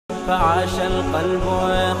فعاش القلب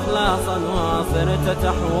إخلاصا وصرت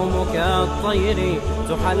تحوم كالطير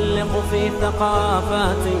تحلق في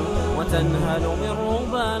ثقافات وتنهل من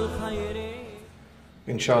ربى الخير.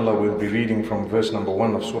 Inshallah, we'll be reading from verse number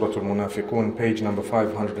 1 of Surah Al-Munafiqun, page number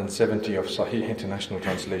 570 of Sahih International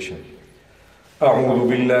Translation. أعوذ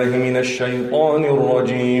بالله من الشيطان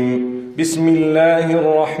الرجيم. بسم الله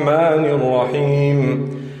الرحمن الرحيم.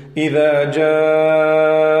 إذا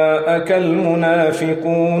جاءك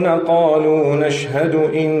المنافقون قالوا نشهد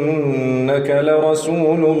إنك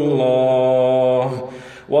لرسول الله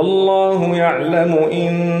والله يعلم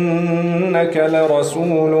إنك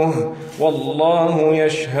لرسوله والله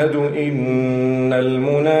يشهد إن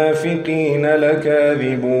المنافقين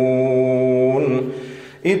لكاذبون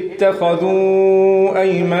اتخذوا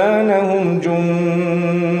أيمانهم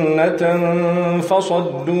جنة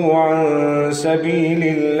فصدوا عن سبيل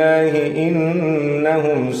الله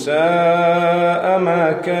إنهم ساء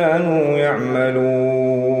ما كانوا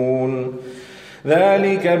يعملون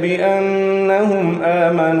ذلك بأنهم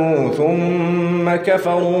آمنوا ثم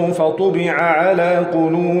كفروا فطبع على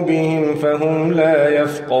قلوبهم فهم لا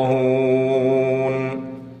يفقهون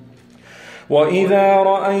وإذا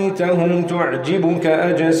رأيتهم تعجبك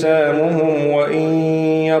أجسامهم وإن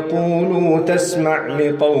يقولوا تسمع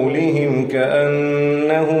لقولهم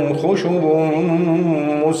كأنهم خشب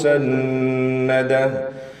مسندة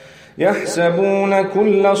يحسبون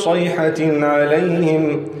كل صيحة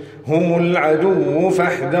عليهم هم العدو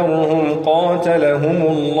فاحذرهم قاتلهم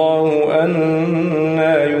الله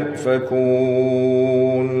أنى يؤفكون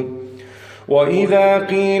وإذا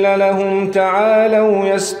قيل لهم تعالوا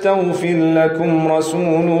يستغفر لكم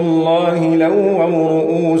رسول الله لووا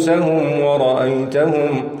رؤوسهم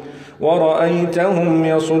ورأيتهم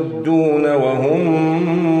يصدون وهم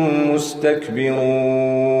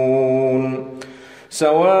مستكبرون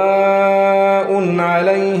سواء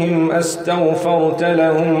عليهم أستغفرت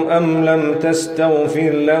لهم أم لم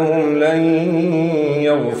تستغفر لهم لن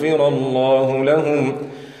يغفر الله لهم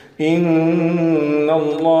إن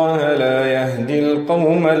الله لا يهدي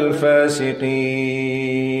القوم الفاسقين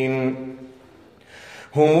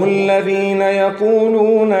هم الذين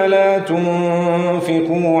يقولون لا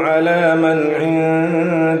تنفقوا على من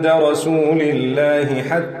عند رسول الله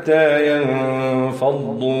حتى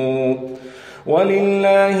ينفضوا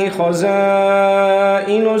ولله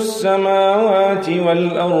خزائن السماوات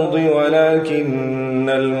والأرض ولكن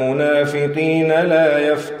المنافقين لا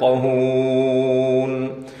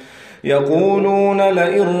يفقهون يقولون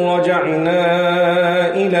لئن رجعنا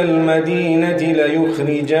إلى المدينة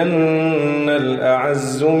ليخرجن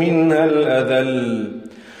الأعز منها الأذل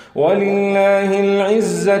ولله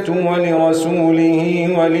العزة ولرسوله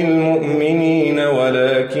وللمؤمنين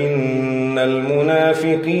ولكن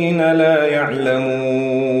المنافقين لا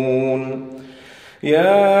يعلمون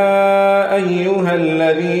يا أيها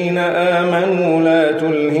الذين آمنوا لا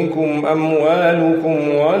تلهكم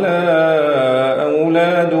أموالكم ولا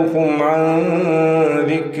أولادكم عن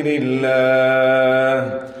ذكر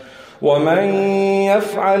الله ومن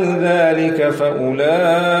يفعل ذلك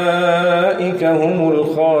فأولئك هم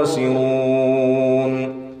الخاسرون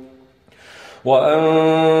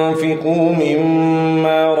وأنفقوا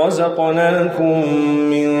مما رزقناكم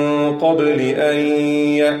من قبل أن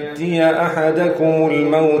يأتي أحدكم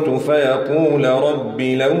الموت فيقول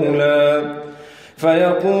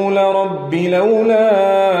رب لولا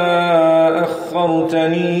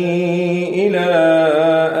أخرتني إلى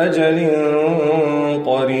أجل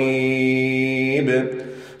قريب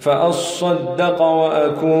فأصدق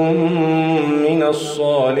وأكن من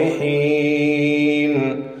الصالحين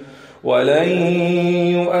ولن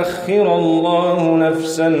يؤخر الله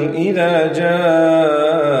نفسا إذا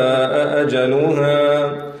جاء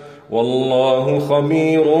أجلها والله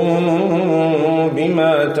خبير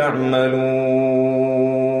بما تعملون.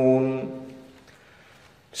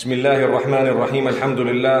 بسم الله الرحمن الرحيم. الحمد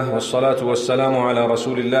لله والصلاة والسلام على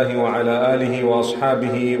رسول الله وعلى آله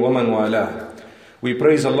وأصحابه ومن والاه. We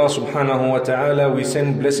praise Allah subhanahu wa ta'ala. We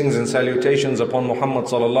send blessings and salutations upon Muhammad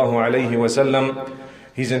sallallahu alayhi wa sallam,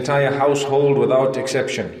 his entire household without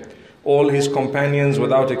exception, all his companions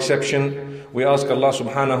without exception. We ask Allah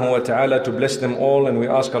subhanahu wa ta'ala to bless them all, and we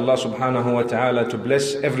ask Allah subhanahu wa ta'ala to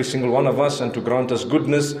bless every single one of us and to grant us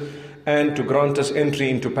goodness and to grant us entry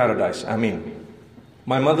into paradise. Ameen.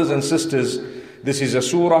 My mothers and sisters, this is a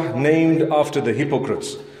surah named after the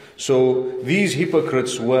hypocrites. So these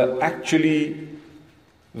hypocrites were actually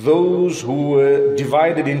those who were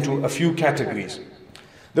divided into a few categories.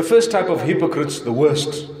 The first type of hypocrites, the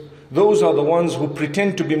worst, Those are the ones who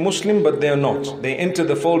pretend to be Muslim, but they are not. They enter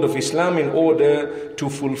the fold of Islam in order to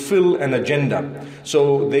fulfill an agenda.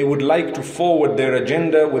 So they would like to forward their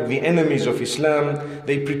agenda with the enemies of Islam.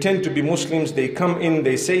 They pretend to be Muslims, they come in,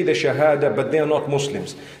 they say the Shahada, but they are not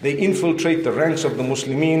Muslims. They infiltrate the ranks of the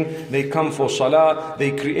Muslimin, they come for Salah,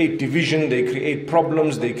 they create division, they create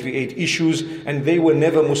problems, they create issues, and they were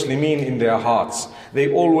never Muslimin in their hearts.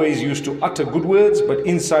 They always used to utter good words, but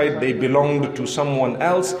inside they belonged to someone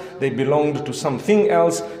else, they belonged to something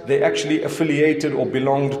else, they actually affiliated or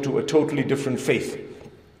belonged to a totally different faith.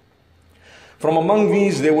 From among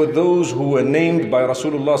these, there were those who were named by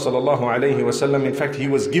Rasulullah sallallahu alayhi wasallam. In fact, he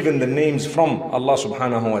was given the names from Allah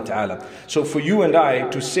subhanahu wa ta'ala. So for you and I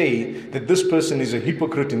to say that this person is a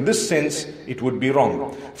hypocrite in this sense, it would be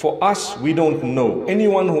wrong. For us, we don't know.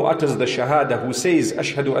 Anyone who utters the shahada, who says,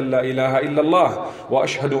 Ashhadu an la ilaha illallah, wa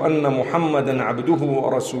ashhadu anna Muhammadan abduhu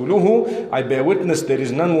wa rasuluhu, I bear witness there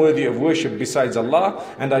is none worthy of worship besides Allah,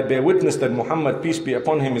 and I bear witness that Muhammad, peace be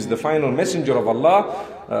upon him, is the final messenger of Allah,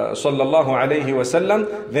 sallallahu alayhi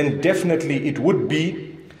wasallam, then definitely it would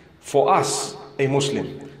be for us a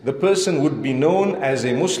Muslim. The person would be known as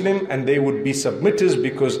a Muslim and they would be submitters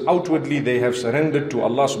because outwardly they have surrendered to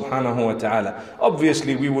Allah subhanahu wa ta'ala.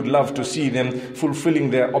 Obviously we would love to see them fulfilling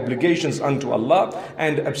their obligations unto Allah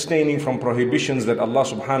and abstaining from prohibitions that Allah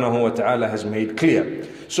subhanahu wa ta'ala has made clear.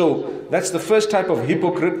 So that's the first type of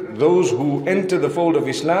hypocrite, those who enter the fold of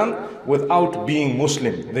Islam without being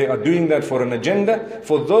Muslim. They are doing that for an agenda.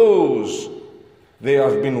 For those, they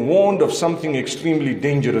have been warned of something extremely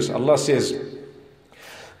dangerous. Allah says,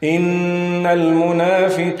 إن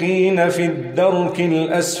المنافقين في الدرك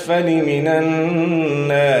الأسفل من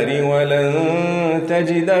النار ولن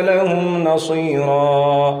تجد لهم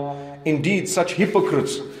نصيرا. Indeed, such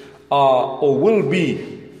hypocrites are or will be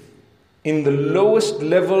in the lowest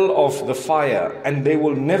level of the fire, and they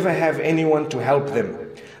will never have anyone to help them.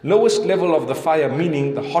 Lowest level of the fire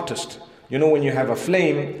meaning the hottest. You know, when you have a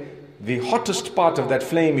flame, the hottest part of that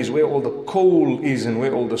flame is where all the coal is and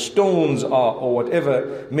where all the stones are or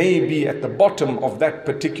whatever may be at the bottom of that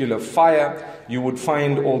particular fire. You would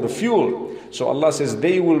find all the fuel. So Allah says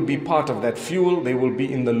they will be part of that fuel. They will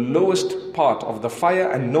be in the lowest part of the fire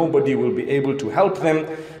and nobody will be able to help them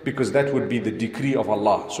because that would be the decree of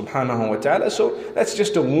Allah subhanahu wa ta'ala. So that's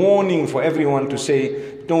just a warning for everyone to say,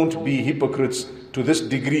 don't be hypocrites to this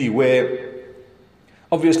degree where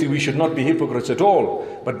obviously we should not be hypocrites at all,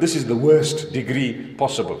 but this is the worst degree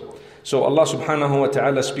possible. So Allah subhanahu wa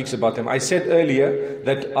ta'ala speaks about them. I said earlier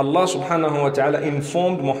that Allah subhanahu wa ta'ala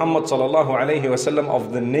informed Muhammad sallallahu alayhi wa sallam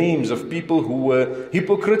of the names of people who were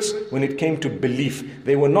hypocrites when it came to belief.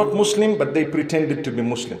 They were not Muslim, but they pretended to be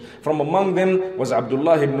Muslim. From among them was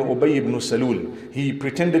Abdullah ibn Ubay ibn Salul. He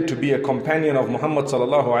pretended to be a companion of Muhammad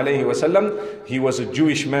sallallahu alayhi wa sallam. He was a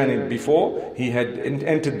Jewish man before. He had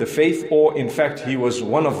entered the faith, or in fact he was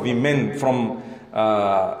one of the men from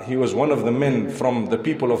the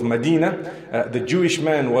people of Medina. The Jewish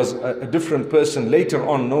man was a different person later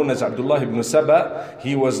on, known as Abdullah ibn Saba.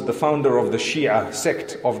 He was the founder of the Shia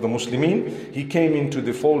sect of the Muslimin. He came into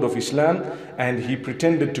the fold of Islam and he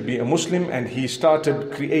pretended to be a Muslim and he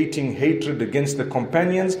started creating hatred against the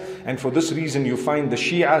companions. And for this reason you find the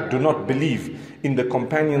Shia do not believe in the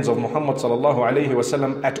companions of Muhammad sallallahu alayhi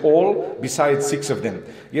wasallam at all, besides 6 of them.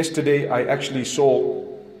 Yesterday I actually saw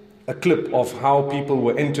a clip of how people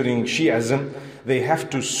were entering Shi'ism. They have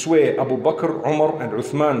to swear Abu Bakr, Umar and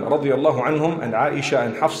Uthman radiallahu anhum and Aisha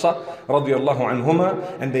and Hafsa radiallahu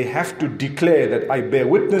anhuma, and they have to declare that I bear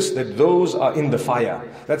witness that those are in the fire.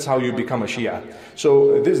 That's how you become a Shia.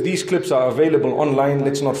 So these clips are available online.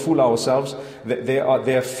 Let's not fool ourselves.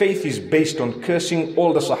 Their faith is based on cursing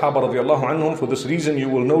all the Sahaba radiallahu anhum. For this reason you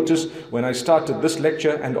will notice when I started this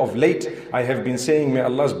lecture and of late I have been saying may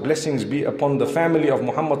Allah's blessings be upon the family of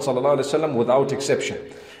Muhammad sallallahu alaihi wasallam without exception.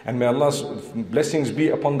 And may Allah's blessings be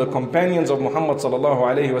upon the companions of Muhammad sallallahu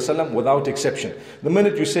alayhi wasallam without exception. The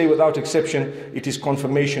minute you say without exception, it is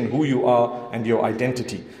confirmation who you are and your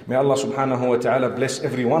identity. May Allah subhanahu wa ta'ala bless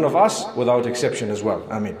every one of us without exception as well.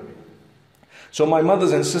 Ameen. So my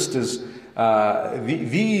mothers and sisters,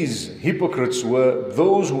 these hypocrites were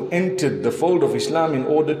those who entered the fold of Islam in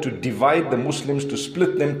order to divide the Muslims, to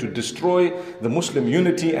split them, to destroy the Muslim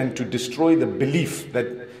unity and to destroy the belief that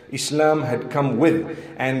Islam had come with.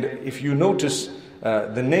 And if you notice,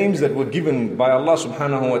 the names that were given by Allah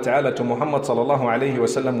subhanahu wa ta'ala to Muhammad sallallahu alayhi wa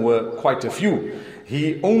sallam were quite a few.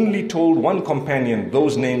 He only told one companion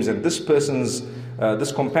those names, and this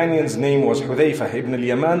companion's name was Hudhayfah ibn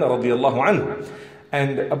al-Yaman radiyallahu anhu.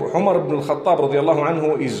 And Abu Umar ibn al-Khattab radiyallahu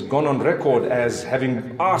anhu is gone on record as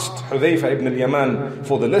having asked Hudhayfah ibn al-Yaman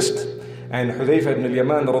for the list. and Hudayfa ibn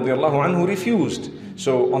al-Yaman radiallahu anhu refused.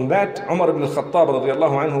 So on that, Umar ibn al-Khattab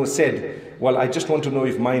radiallahu anhu said, well, I just want to know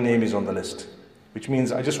if my name is on the list. Which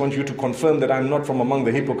means I just want you to confirm that I'm not from among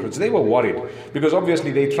the hypocrites. They were worried because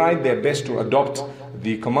obviously they tried their best to adopt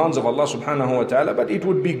the commands of Allah subhanahu wa ta'ala, but it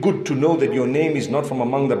would be good to know that your name is not from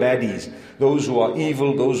among the baddies, those who are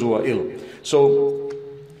evil, those who are ill. So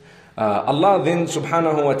Allah then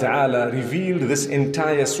subhanahu wa ta'ala revealed this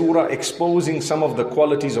entire surah exposing some of the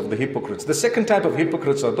qualities of the hypocrites. The second type of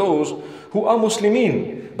hypocrites are those who are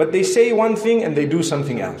Muslimin, but they say one thing and they do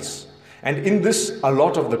something else. And in this, a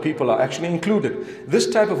lot of the people are actually included. This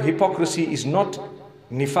type of hypocrisy is not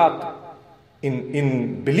nifaq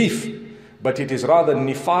in belief, but it is rather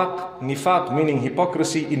nifaq meaning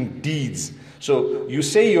hypocrisy in deeds. So you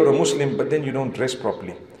say you're a Muslim, but then you don't dress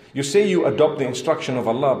properly. You say you adopt the instruction of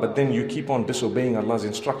Allah, but then you keep on disobeying Allah's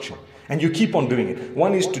instruction. And you keep on doing it.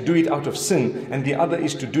 One is to do it out of sin, and the other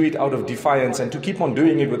is to do it out of defiance, and to keep on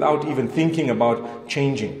doing it without even thinking about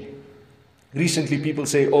changing. Recently people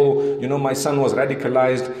say, oh, you know, my son was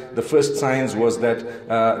radicalized. The first signs was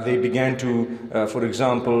that they began to, for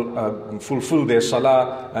example, fulfill their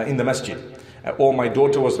salah in the masjid. Or my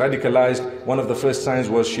daughter was radicalized. One of the first signs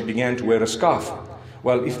was she began to wear a scarf.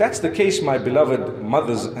 Well, if that's the case, my beloved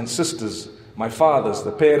mothers and sisters, my fathers,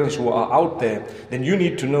 the parents who are out there, then you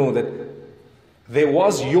need to know that there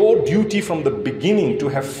was your duty from the beginning to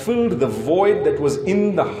have filled the void that was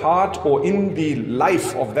in the heart or in the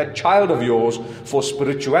life of that child of yours for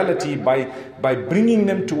spirituality by bringing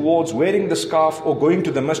them towards wearing the scarf or going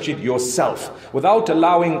to the masjid yourself, without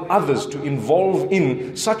allowing others to involve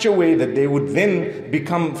in such a way that they would then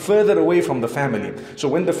become further away from the family. So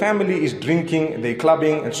when the family is drinking, they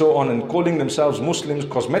clubbing and so on and calling themselves Muslims,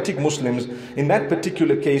 cosmetic Muslims, in that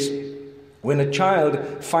particular case, when a child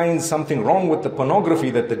finds something wrong with the pornography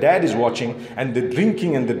that the dad is watching and the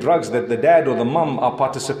drinking and the drugs that the dad or the mum are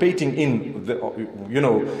participating in,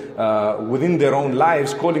 within their own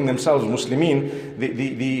lives, calling themselves Muslimin,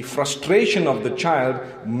 the frustration of the child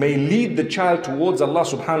may lead the child towards Allah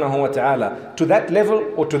subhanahu wa ta'ala. To that level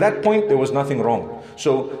or to that point, there was nothing wrong.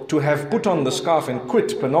 So to have put on the scarf and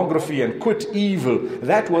quit pornography and quit evil,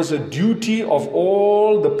 that was a duty of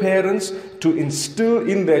all the parents to instill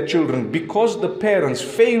in their children. Because the parents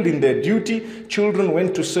failed in their duty, children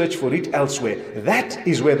went to search for it elsewhere. That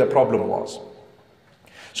is where the problem was.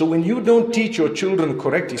 So when you don't teach your children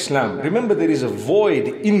correct Islam, remember there is a void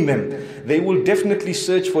in them. They will definitely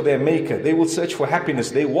search for their maker. They will search for happiness.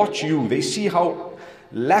 They watch you. They see how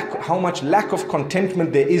much lack of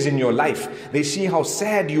contentment there is in your life. They see how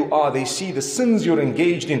sad you are. They see the sins you're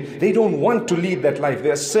engaged in. They don't want to lead that life.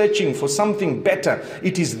 They are searching for something better.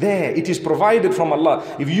 It is there. It is provided from Allah.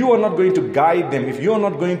 If you are not going to guide them, if you are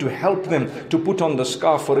not going to help them to put on the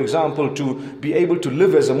scarf, for example, to be able to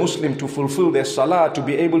live as a Muslim, to fulfill their salah, to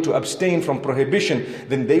be able to abstain from prohibition,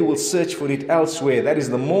 then they will search for it elsewhere. That is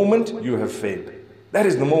the moment you have failed. That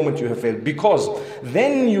is the moment you have failed, because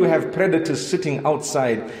then you have predators sitting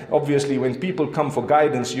outside. Obviously, when people come for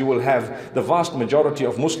guidance, you will have the vast majority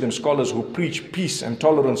of Muslim scholars who preach peace and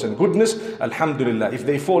tolerance and goodness. Alhamdulillah, if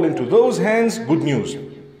they fall into those hands, good news.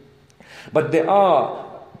 But there are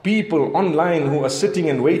people online who are sitting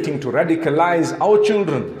and waiting to radicalize our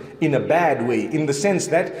children in a bad way, in the sense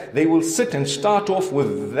that they will sit and start off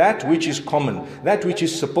with that which is common, that which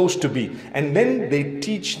is supposed to be, and then they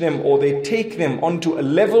teach them, or they take them onto a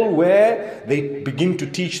level where they begin to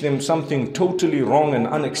teach them something totally wrong and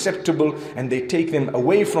unacceptable, and they take them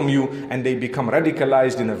away from you, and they become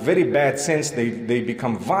radicalized in a very bad sense. They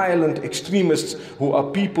become violent extremists who are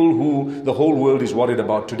people who the whole world is worried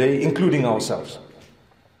about today, including ourselves.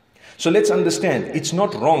 So let's understand, it's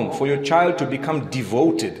not wrong for your child to become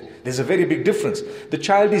devoted. There's a very big difference. The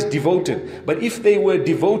child is devoted, but if they were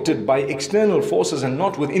devoted by external forces and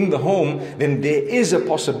not within the home, then there is a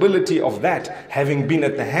possibility of that having been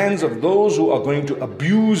at the hands of those who are going to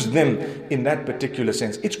abuse them in that particular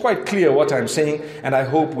sense. It's quite clear what I'm saying, and I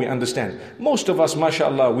hope we understand. Most of us,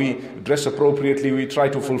 mashallah, we dress appropriately, we try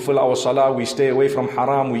to fulfill our salah, we stay away from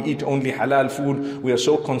haram, we eat only halal food, we are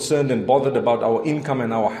so concerned and bothered about our income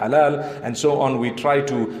and our halal, and so on. We try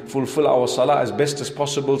to fulfill our salah as best as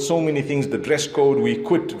possible. So many things, the dress code, we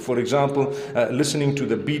quit, for example, listening to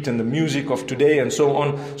the beat and the music of today and so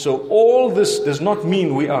on. So all this does not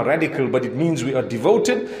mean we are radical, but it means we are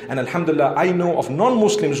devoted. And alhamdulillah, I know of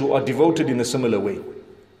non-Muslims who are devoted in a similar way.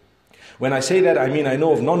 When I say that, I mean I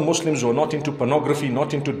know of non-Muslims who are not into pornography,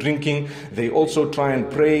 not into drinking. They also try and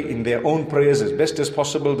pray in their own prayers as best as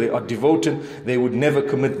possible. They are devoted. They would never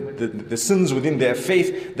commit the sins within their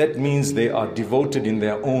faith. That means they are devoted in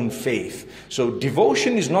their own faith. So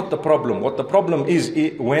devotion is not the problem. What the problem is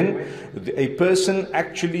when a person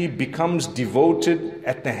actually becomes devoted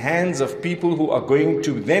at the hands of people who are going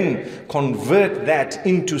to then convert that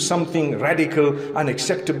into something radical,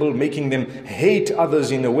 unacceptable, making them hate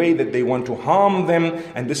others in a way that they want to harm them,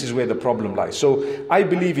 and this is where the problem lies. So I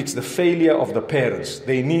believe it's the failure of the parents.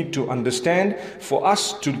 They need to understand, for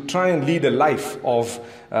us to try and lead a life of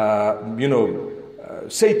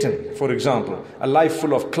Satan, for example, a life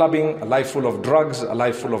full of clubbing, a life full of drugs, a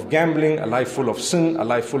life full of gambling, a life full of sin, a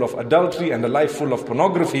life full of adultery, and a life full of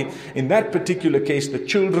pornography. In that particular case, the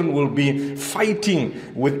children will be fighting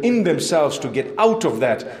within themselves to get out of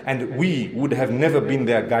that, and we would have never been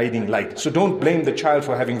their guiding light. So don't blame the child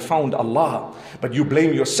for having found Allah, but you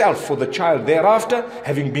blame yourself for the child thereafter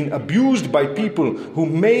having been abused by people who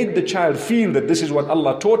made the child feel that this is what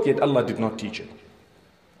Allah taught, yet Allah did not teach it.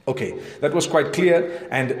 Okay, that was quite clear,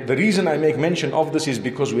 and the reason I make mention of this is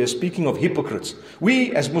because we are speaking of hypocrites.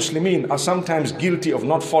 We as Muslimin are sometimes guilty of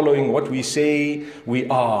not following what we say we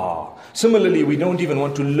are. Similarly, we don't even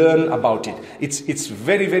want to learn about it. It's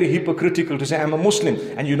very, very hypocritical to say I'm a Muslim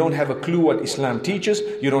and you don't have a clue what Islam teaches,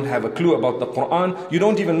 you don't have a clue about the Quran, you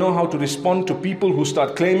don't even know how to respond to people who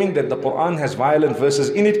start claiming that the Quran has violent verses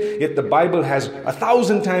in it, yet the Bible has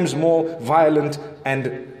 1,000 times more violent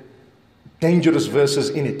and dangerous verses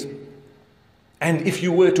in it. And if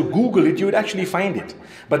you were to Google it, you would actually find it.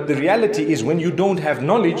 But the reality is, when you don't have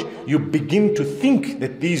knowledge, you begin to think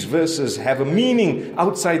that these verses have a meaning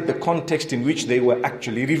outside the context in which they were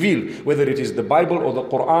actually revealed, whether it is the Bible or the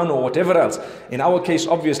Quran or whatever else. In our case,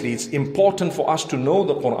 obviously, it's important for us to know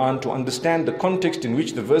the Quran, to understand the context in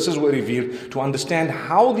which the verses were revealed, to understand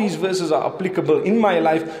how these verses are applicable in my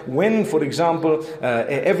life. When, for example,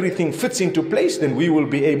 everything fits into place, then we will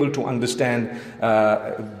be able to understand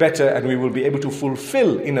better, and we will be able to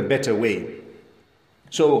fulfill in a better way.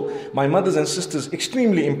 So, my mothers and sisters,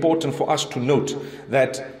 extremely important for us to note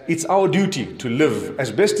that it's our duty to live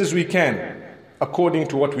as best as we can according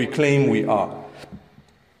to what we claim we are.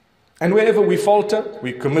 And wherever we falter,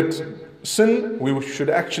 we commit sin, we should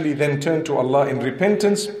actually then turn to Allah in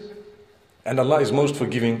repentance, and Allah is most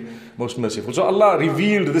forgiving, most merciful. So Allah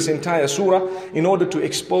revealed this entire surah in order to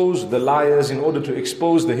expose the liars, in order to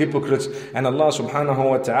expose the hypocrites. And Allah subhanahu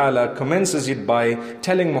wa ta'ala commences it by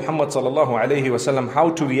telling Muhammad sallallahu alayhi wasallam how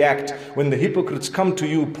to react when the hypocrites come to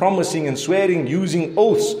you promising and swearing using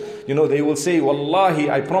oaths. You know, they will say, Wallahi,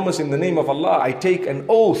 I promise in the name of Allah, I take an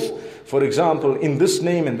oath, for example, in this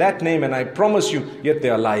name and that name, and I promise you, yet they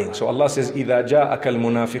are lying. So Allah says, إِذَا جَاءَكَ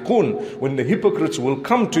الْمُنَافِقُونَ, when the hypocrites will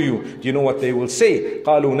come to you, do you know what they will say?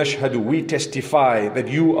 قَالُوا نَشْهَدُ, we testify that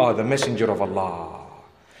you are the messenger of Allah.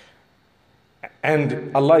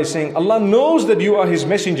 And Allah is saying, Allah knows that you are His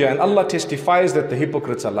messenger, and Allah testifies that the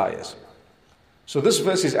hypocrites are liars. So this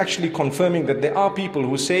verse is actually confirming that there are people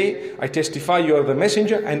who say, I testify you are the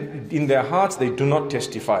messenger, and in their hearts they do not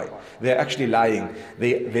testify. They are actually lying.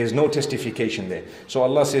 There's no testification there. So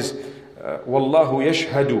Allah says, Wallahu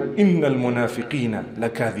yashhadu innal munafiqina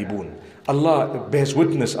lakadhibun. Allah bears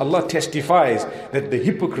witness, Allah testifies that the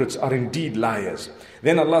hypocrites are indeed liars.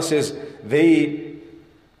 Then Allah says, they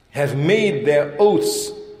have made their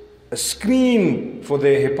oaths a screen for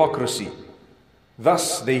their hypocrisy.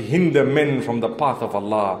 Thus they hinder men from the path of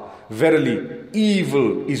Allah. Verily,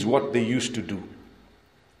 evil is what they used to do.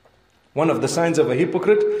 One of the signs of a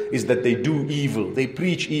hypocrite is that they do evil, they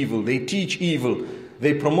preach evil, they teach evil,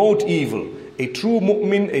 they promote evil. A true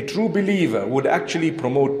mu'min, a true believer would actually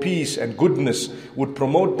promote peace and goodness, would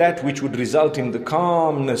promote that which would result in the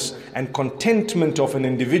calmness and contentment of an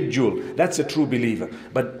individual. That's a true believer.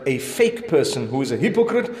 But a fake person who is a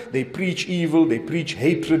hypocrite, they preach evil, they preach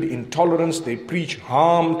hatred, intolerance, they preach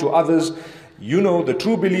harm to others. You know, the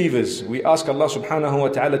true believers, we ask Allah subhanahu wa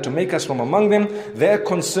ta'ala to make us from among them. Their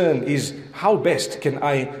concern is, how best can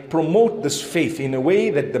I promote this faith in a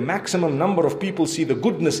way that the maximum number of people see the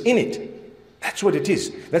goodness in it? That's what it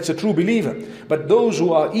is. That's a true believer. But those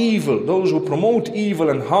who are evil, those who promote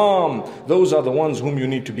evil and harm, those are the ones whom you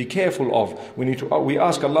need to be careful of. We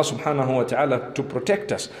ask Allah subhanahu wa ta'ala to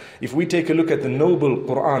protect us. If we take a look at the noble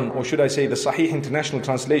Quran, or should I say the Sahih International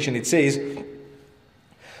Translation, it says,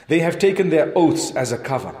 they have taken their oaths as a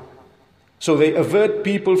cover. So they avert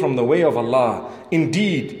people from the way of Allah.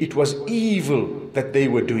 Indeed, it was evil that they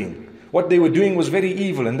were doing. What they were doing was very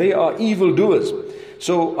evil, and they are evildoers.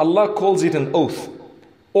 So Allah calls it an oath.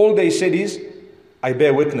 All they said is, I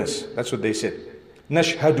bear witness. That's what they said.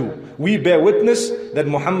 Nashhadu. We bear witness that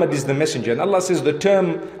Muhammad is the messenger. And Allah says the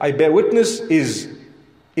term I bear witness is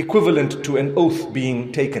equivalent to an oath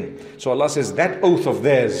being taken. So Allah says that oath of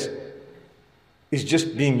theirs is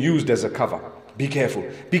just being used as a cover. Be careful.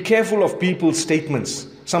 Be careful of people's statements.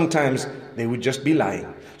 Sometimes they would just be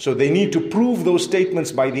lying. So they need to prove those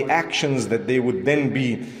statements by the actions that they would then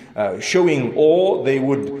be showing, or they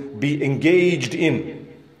would be engaged in.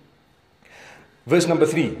 Verse number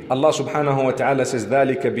 3, Allah subhanahu wa ta'ala says,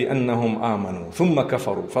 ذَلِكَ بِأَنَّهُمْ آمَنُوا ثُمَّ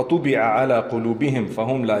كَفَرُوا فَطُبِعَ عَلَى قُلُوبِهِمْ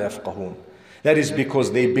فَهُمْ لَا يَفْقَهُونَ. That is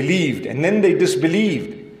because they believed and then they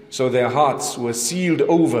disbelieved. So their hearts were sealed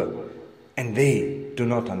over and they do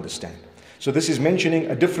not understand. So this is mentioning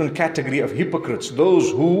a different category of hypocrites. Those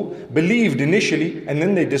who believed initially and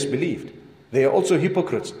then they disbelieved. They are also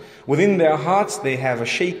hypocrites. Within their hearts they have a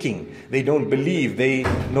shaking. They don't believe. They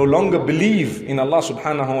no longer believe in Allah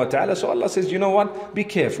subhanahu wa ta'ala. So Allah says, you know what? Be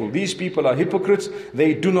careful. These people are hypocrites.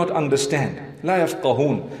 They do not understand. لا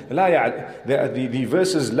يفقهون. The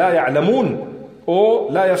verses لا يعلمون or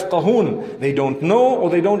لا يفقهون. They don't know or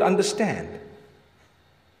they don't understand.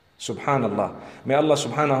 Subhanallah. May Allah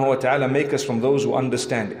subhanahu wa ta'ala make us from those who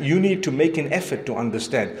understand. You need to make an effort to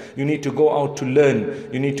understand. You need to go out to learn.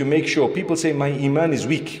 You need to make sure. People say my iman is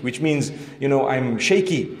weak, which means, I'm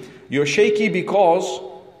shaky. You're shaky because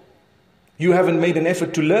you haven't made an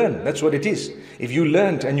effort to learn. That's what it is. If you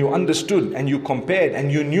learned and you understood and you compared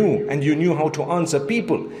and you knew how to answer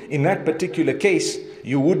people, in that particular case,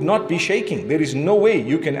 you would not be shaking. There is no way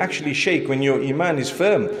you can actually shake when your iman is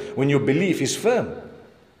firm, when your belief is firm.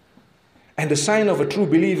 And the sign of a true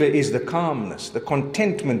believer is the calmness, the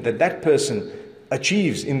contentment that person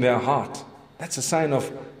achieves in their heart. That's a sign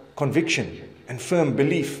of conviction and firm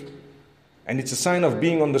belief. And it's a sign of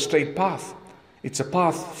being on the straight path. It's a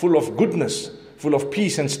path full of goodness, full of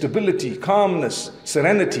peace and stability, calmness,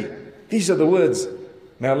 serenity. These are the words.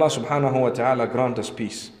 May Allah subhanahu wa ta'ala grant us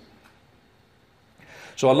peace.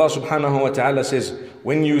 So Allah subhanahu wa ta'ala says,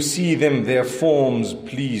 when you see them, their forms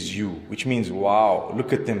please you. Which means, wow,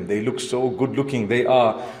 look at them. They look so good looking. They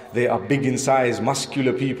are big in size,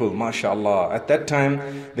 muscular people, mashallah. At that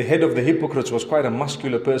time, the head of the hypocrites was quite a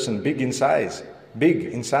muscular person, big in size.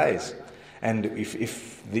 And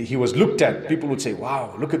if he was looked at, people would say,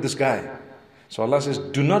 wow, look at this guy. So Allah says,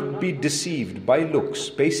 do not be deceived by looks.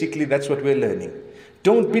 Basically, that's what we're learning.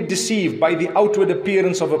 Don't be deceived by the outward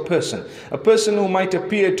appearance of a person. A person who might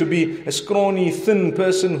appear to be a scrawny, thin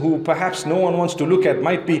person who perhaps no one wants to look at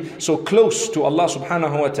might be so close to Allah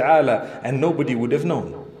subhanahu wa ta'ala and nobody would have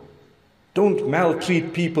known. Don't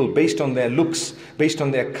maltreat people based on their looks, based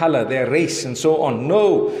on their color, their race and so on.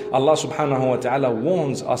 No, Allah subhanahu wa ta'ala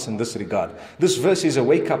warns us in this regard. This verse is a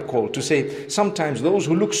wake-up call to say sometimes those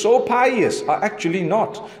who look so pious are actually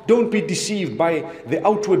not. Don't be deceived by the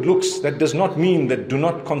outward looks. That does not mean that do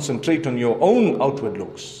not concentrate on your own outward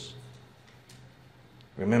looks.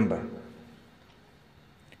 Remember,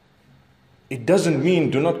 it doesn't mean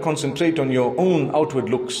do not concentrate on your own outward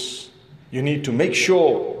looks. You need to make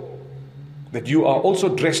sure that you are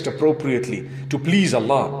also dressed appropriately to please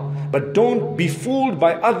Allah. But don't be fooled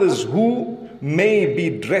by others who may be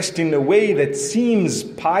dressed in a way that seems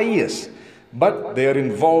pious, but they are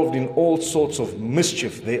involved in all sorts of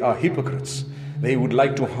mischief. They are hypocrites. They would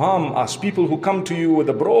like to harm us. People who come to you with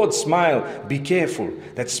a broad smile, be careful.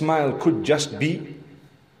 That smile could just be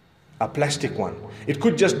a plastic one. It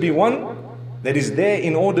could just be one that is there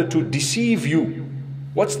in order to deceive you.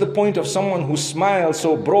 What's the point of someone who smiles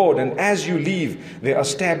so broad and as you leave, they are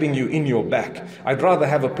stabbing you in your back? I'd rather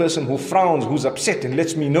have a person who frowns, who's upset and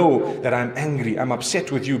lets me know that I'm angry, I'm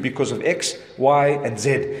upset with you because of X, Y and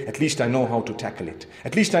Z. At least I know how to tackle it.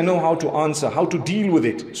 At least I know how to answer, how to deal with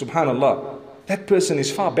it. Subhanallah. That person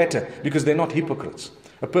is far better because they're not hypocrites.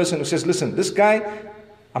 A person who says, listen, this guy,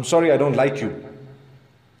 I'm sorry, I don't like you.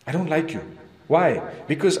 I don't like you. Why?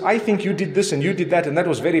 Because I think you did this and you did that and that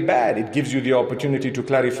was very bad. It gives you the opportunity to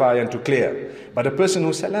clarify and to clear. But a person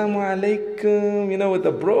who Salamu Alaikum, with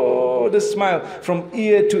the broadest smile from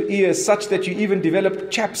ear to ear, such that you even develop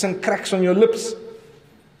chaps and cracks on your lips.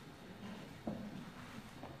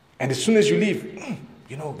 And as soon as you leave,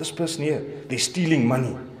 this person here, they're stealing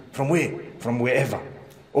money. From where? From wherever.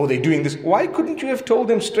 Or they're doing this. Why couldn't you have told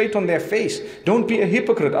them straight on their face? Don't be a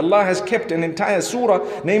hypocrite. Allah has kept an entire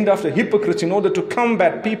surah named after hypocrites in order to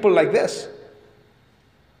combat people like this.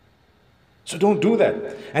 So don't do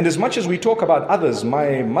that. And as much as we talk about others,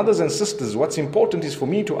 my mothers and sisters, what's important is for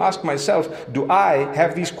me to ask myself, do I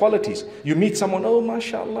have these qualities? You meet someone, oh,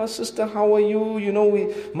 mashallah, sister, how are you?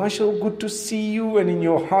 Mashallah, good to see you. And in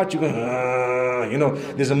your heart, you go,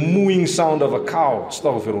 there's a mooing sound of a cow.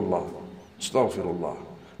 Astaghfirullah. Astaghfirullah.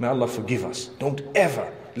 May Allah forgive us. Don't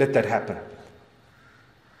ever let that happen.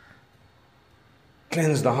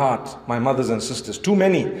 Cleanse the heart, my mothers and sisters. Too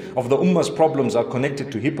many of the ummah's problems are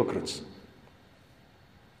connected to hypocrites.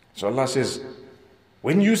 So Allah says,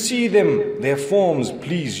 when you see them, their forms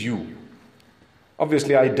please you.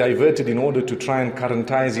 Obviously, I diverted in order to try and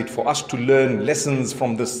currentize it for us to learn lessons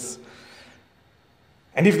from this.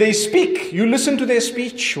 And if they speak, you listen to their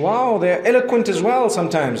speech. Wow, they're eloquent as well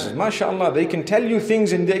sometimes. MashaAllah, they can tell you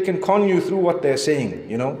things and they can con you through what they're saying,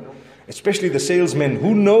 you know. Especially the salesmen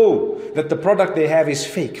who know that the product they have is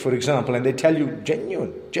fake, for example, and they tell you,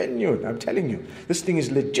 genuine, I'm telling you, this thing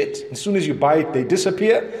is legit. As soon as you buy it, they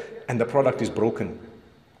disappear and the product is broken.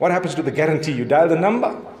 What happens to the guarantee? You dial the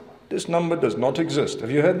number. This number does not exist.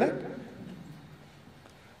 Have you heard that?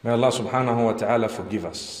 May Allah subhanahu wa ta'ala forgive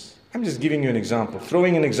us. I'm just giving you an example,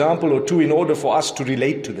 throwing an example or two in order for us to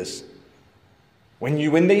relate to this.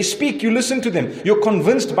 When they speak, you listen to them. You're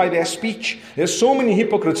convinced by their speech. There's so many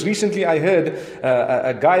hypocrites. Recently I heard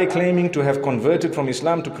a guy claiming to have converted from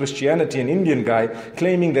Islam to Christianity, an Indian guy,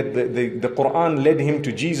 claiming that the Quran led him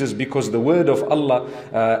to Jesus because the word of Allah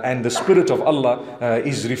and the spirit of Allah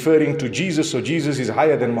is referring to Jesus, so Jesus is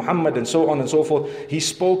higher than Muhammad, and so on and so forth. He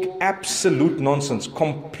spoke absolute nonsense,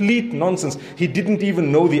 complete nonsense. He didn't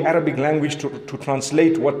even know the Arabic language to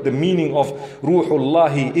translate what the meaning of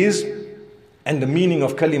Ruhullahi is and the meaning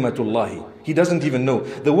of Kalimatullahi. He doesn't even know.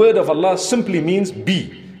 The word of Allah simply means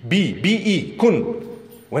be, B-E, kun.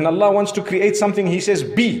 When Allah wants to create something, He says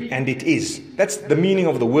be, and it is. That's the meaning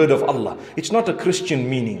of the word of Allah. It's not a Christian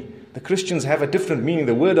meaning. The Christians have a different meaning.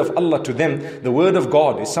 The word of Allah to them, the word of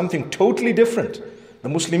God, is something totally different. The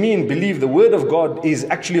Muslimin believe the word of God is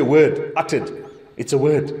actually a word uttered. It's a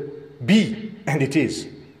word. Be, and it is.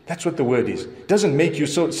 That's what the word is. It doesn't make you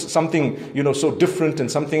something, so different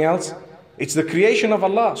and something else. It's the creation of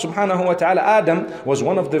Allah subhanahu wa ta'ala. Adam was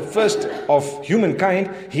one of the first of humankind.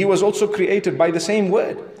 He was also created by the same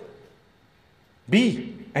word.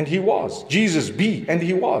 Be, and he was. Jesus, be, and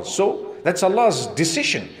he was. So that's Allah's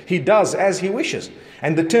decision. He does as He wishes.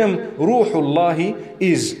 And the term Ruhullahi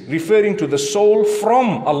is referring to the soul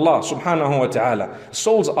from Allah subhanahu wa ta'ala.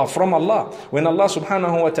 Souls are from Allah. When Allah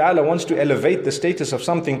subhanahu wa ta'ala wants to elevate the status of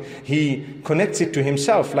something, He connects it to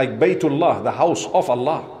Himself, like Baytullah, the house of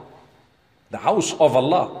Allah. The house of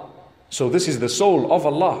Allah. So this is the soul of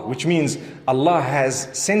Allah, which means Allah has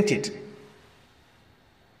sent it.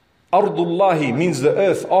 Ardullahi means the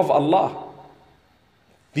earth of Allah.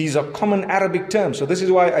 These are common Arabic terms. So this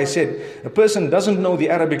is why I said a person doesn't know the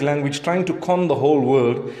Arabic language, trying to con the whole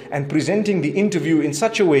world and presenting the interview in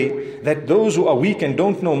such a way that those who are weak and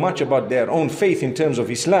don't know much about their own faith in terms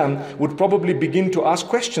of Islam would probably begin to ask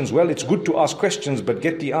questions. Well, it's good to ask questions, but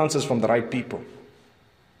get the answers from the right people.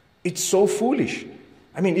 It's so foolish.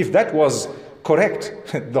 I mean, if that was correct,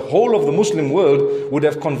 the whole of the Muslim world would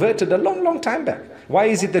have converted a long, long time back. Why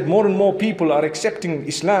is it that more and more people are accepting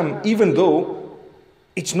Islam, even though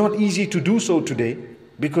it's not easy to do so today?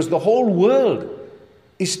 Because the whole world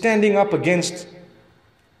is standing up against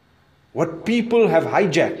what people have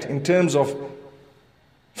hijacked in terms of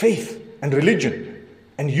faith and religion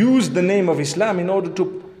and used the name of Islam in order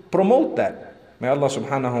to promote that. May Allah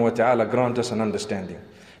subhanahu wa ta'ala grant us an understanding.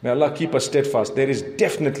 May Allah keep us steadfast. There is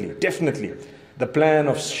definitely the plan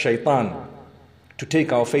of shaitan to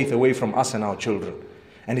take our faith away from us and our children.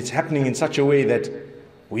 And it's happening in such a way that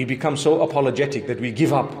we become so apologetic that we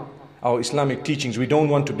give up our Islamic teachings. We don't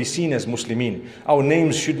want to be seen as Muslimin. Our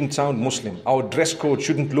names shouldn't sound Muslim. Our dress code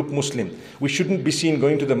shouldn't look Muslim. We shouldn't be seen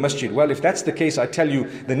going to the masjid. Well, if that's the case, I tell you,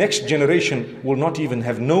 the next generation will not even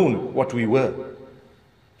have known what we were.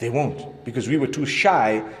 They won't, because we were too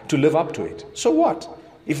shy to live up to it. So what?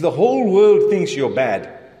 If the whole world thinks you're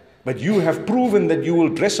bad, but you have proven that you will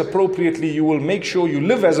dress appropriately, you will make sure you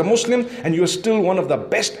live as a Muslim, and you're still one of the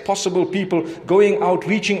best possible people, going out,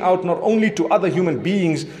 reaching out not only to other human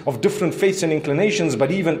beings of different faiths and inclinations,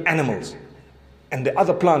 but even animals and the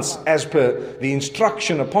other plants as per the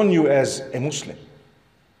instruction upon you as a Muslim.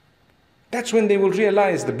 That's when they will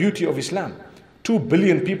realize the beauty of Islam. 2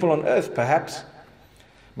 billion people on earth, perhaps.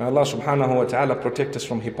 May Allah subhanahu wa ta'ala protect us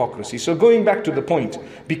from hypocrisy. So going back to the point,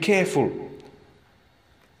 be careful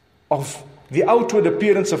of the outward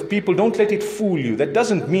appearance of people. Don't let it fool you. That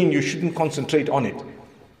doesn't mean you shouldn't concentrate on it.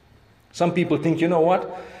 Some people think, you know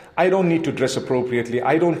what? I don't need to dress appropriately.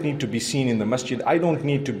 I don't need to be seen in the masjid. I don't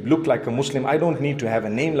need to look like a Muslim. I don't need to have a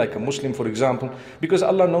name like a Muslim, for example, because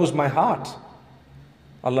Allah knows my heart.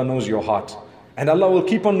 Allah knows your heart. And Allah will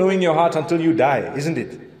keep on knowing your heart until you die, isn't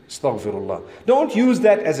it? Astaghfirullah. Don't use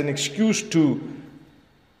that as an excuse to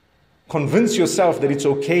convince yourself that it's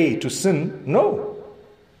okay to sin. No.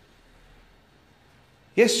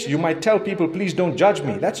 Yes, you might tell people, please don't judge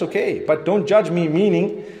me. That's okay. But don't judge me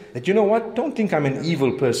meaning that, you know what, don't think I'm an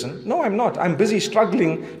evil person. No, I'm not. I'm busy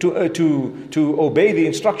struggling to obey the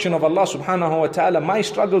instruction of Allah subhanahu wa ta'ala. My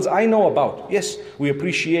struggles I know about. Yes, we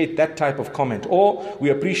appreciate that type of comment. Or we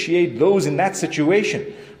appreciate those in that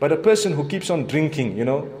situation. But a person who keeps on drinking,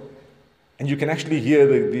 and you can actually hear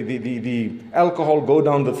the alcohol go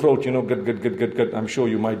down the throat, good. I'm sure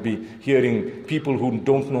you might be hearing people who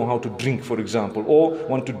don't know how to drink, for example, or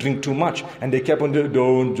want to drink too much. And they kept on doing,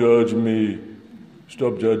 don't judge me.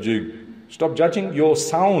 Stop judging. Stop judging. Your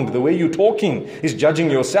sound, the way you're talking, is judging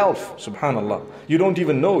yourself. Subhanallah. You don't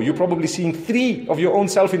even know. You're probably seeing 3 of your own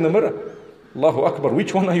self in the mirror. Allahu Akbar.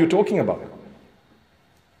 Which one are you talking about?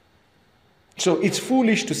 So it's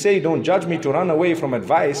foolish to say, don't judge me, to run away from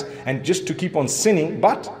advice and just to keep on sinning.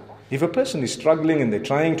 But if a person is struggling and they're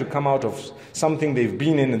trying to come out of something they've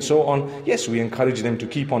been in and so on, yes, we encourage them to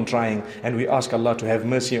keep on trying, and we ask Allah to have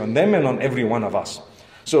mercy on them and on every one of us.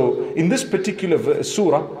 So in this particular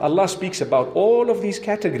surah, Allah speaks about all of these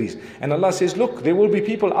categories. And Allah says, look, there will be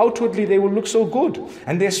people outwardly, they will look so good.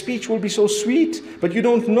 And their speech will be so sweet. But you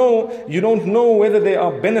don't know whether they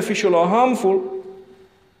are beneficial or harmful.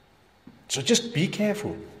 So just be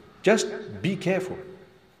careful. Just be careful.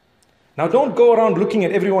 Now don't go around looking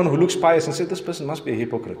at everyone who looks pious and say, this person must be a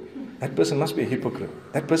hypocrite. That person must be a hypocrite.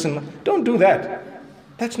 Don't do that.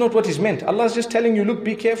 That's not what is meant. Allah is just telling you, look,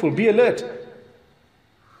 be careful, be alert.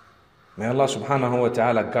 May Allah subhanahu wa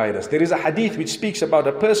ta'ala guide us. There is a hadith which speaks about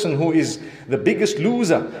a person who is the biggest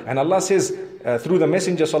loser. And Allah says through the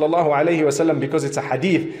Messenger sallallahu alayhi wasallam, because it's a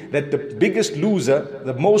hadith, that the biggest loser,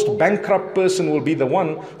 the most bankrupt person will be the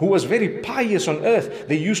one who was very pious on earth.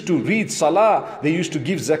 They used to read salah, they used to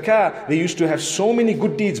give zakah, they used to have so many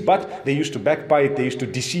good deeds, but they used to backbite, they used to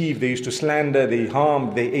deceive, they used to slander, they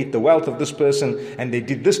harmed, they ate the wealth of this person, and they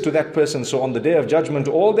did this to that person. So on the day of judgment,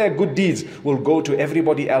 all their good deeds will go to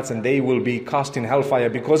everybody else, and they will be cast in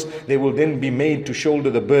hellfire, because they will then be made to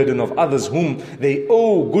shoulder the burden of others whom they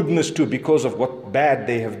owe goodness to because of what bad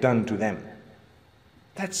they have done to them.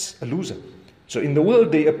 That's a loser. So in the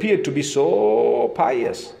world they appeared to be so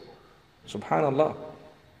pious, subhanallah,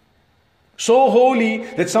 so holy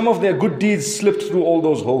that some of their good deeds slipped through all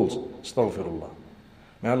those holes. Astaghfirullah.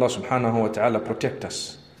 May Allah subhanahu wa ta'ala protect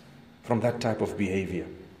us from that type of behavior.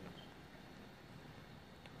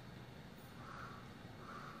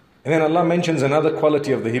 And then Allah mentions another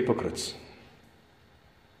quality of the hypocrites.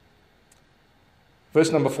 Verse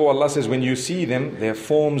number 4, Allah says, when you see them, their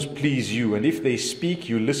forms please you, and if they speak,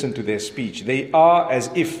 you listen to their speech. They are as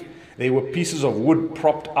if they were pieces of wood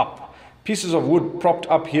propped up. Pieces of wood propped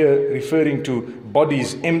up here referring to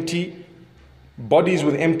bodies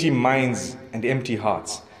with empty minds and empty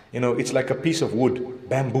hearts. It's like a piece of wood,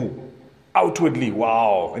 bamboo. Outwardly,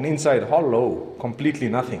 wow, and inside hollow, completely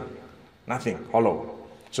nothing, hollow.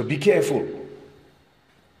 So be careful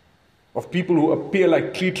of people who appear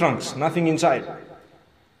like tree trunks, nothing inside.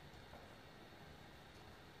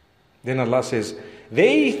 Then Allah says,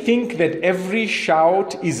 they think that every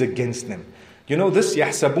shout is against them. This,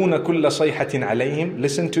 يَحْسَبُونَ كُلَّ صَيْحَةٍ عَلَيْهِمْ.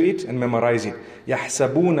 Listen to it and memorize it.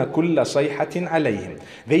 يَحْسَبُونَ كُلَّ صَيْحَةٍ عَلَيْهِمْ.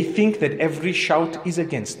 They think that every shout is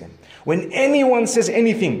against them. When anyone says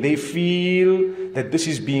anything, they feel that this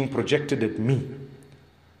is being projected at me.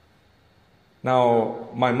 Now,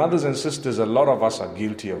 my mothers and sisters, a lot of us are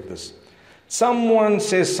guilty of this. Someone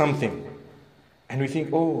says something, and we think,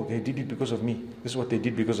 oh, they did it because of me. This is what they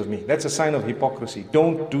did because of me. That's a sign of hypocrisy.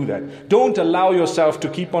 Don't do that. Don't allow yourself to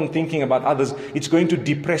keep on thinking about others. It's going to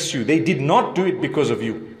depress you. They did not do it because of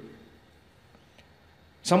you.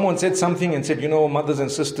 Someone said something and said, mothers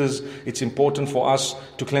and sisters, it's important for us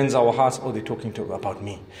to cleanse our hearts. Oh, they're talking about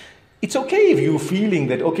me. It's okay if you're feeling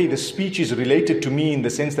that, okay, the speech is related to me in the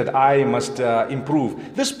sense that I must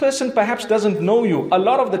improve. This person perhaps doesn't know you. A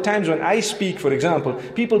lot of the times when I speak, for example,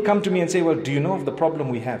 people come to me and say, well, do you know of the problem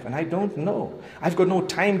we have? And I don't know. I've got no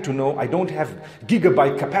time to know. I don't have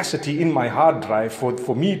gigabyte capacity in my hard drive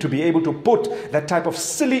for me to be able to put that type of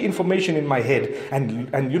silly information in my head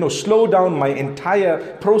and slow down my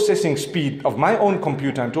entire processing speed of my own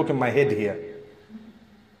computer. I'm talking my head here.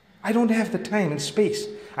 I don't have the time and space.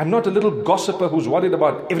 I'm not a little gossiper who's worried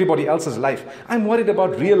about everybody else's life. I'm worried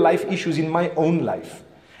about real life issues in my own life.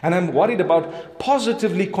 And I'm worried about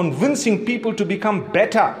positively convincing people to become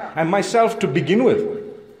better and myself to begin with.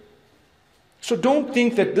 So don't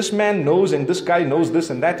think that this man knows and this guy knows this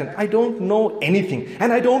and that, and I don't know anything.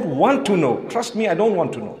 And I don't want to know. Trust me, I don't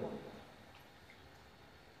want to know.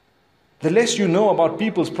 The less you know about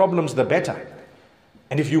people's problems, the better.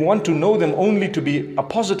 And if you want to know them only to be a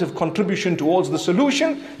positive contribution towards the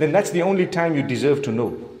solution, then that's the only time you deserve to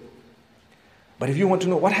know. But if you want to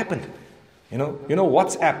know what happened, you know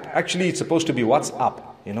WhatsApp, actually it's supposed to be WhatsApp,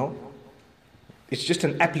 It's just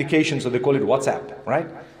an application, so they call it WhatsApp, right?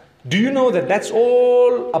 Do you know that that's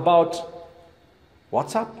all about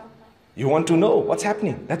WhatsApp? You want to know what's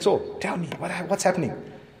happening, that's all. Tell me, what's happening?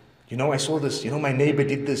 I saw this, my neighbor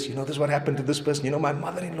did this, this is what happened to this person, my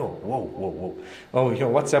mother-in-law. Whoa. Oh,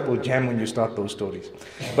 WhatsApp will jam when you start those stories.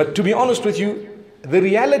 But to be honest with you, the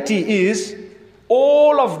reality is,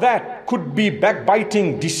 all of that could be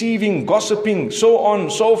backbiting, deceiving, gossiping, so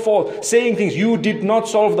on, so forth, saying things. You did not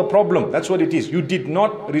solve the problem. That's what it is. You did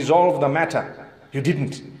not resolve the matter. You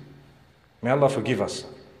didn't. May Allah forgive us.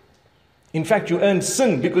 In fact, you earned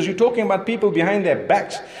sin because you're talking about people behind their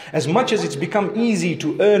backs. As much as it's become easy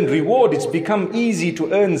to earn reward, it's become easy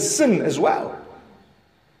to earn sin as well.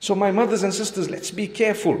 So my mothers and sisters, let's be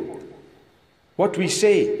careful what we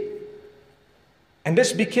say. And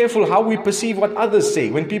let's be careful how we perceive what others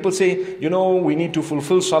say. When people say, we need to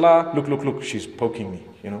fulfill salah. Look, she's poking me,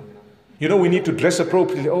 we need to dress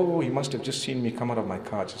appropriately. Oh, he must have just seen me come out of my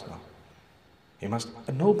car just now.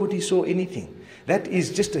 Nobody saw anything. That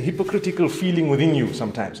is just a hypocritical feeling within you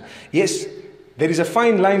sometimes. Yes, there is a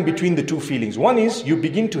fine line between the two feelings. One is you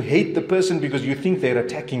begin to hate the person because you think they're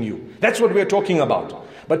attacking you. That's what we're talking about.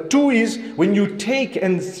 But two is when you take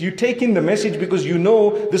in the message because you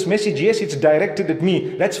know this message, yes, it's directed at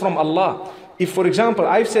me. That's from Allah. If, for example,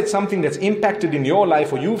 I've said something that's impacted in your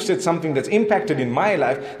life, or you've said something that's impacted in my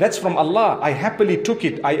life, that's from Allah. I happily took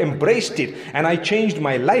it, I embraced it, and I changed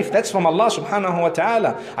my life. That's from Allah subhanahu wa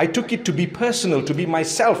ta'ala. I took it to be personal, to be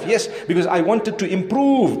myself, yes, because I wanted to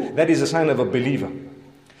improve. That is a sign of a believer.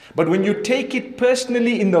 But when you take it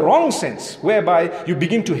personally in the wrong sense, whereby you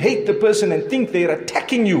begin to hate the person and think they're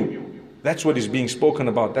attacking you, that's what is being spoken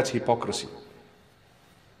about. That's hypocrisy.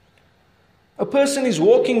 A person is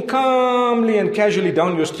walking calmly and casually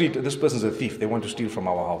down your street. This person's a thief. They want to steal from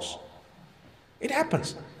our house. It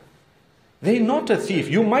happens. They're not a thief.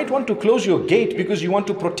 You might want to close your gate because you want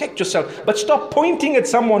to protect yourself. But stop pointing at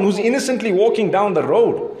someone who's innocently walking down the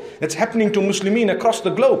road. That's happening to Muslimin across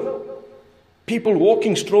the globe. People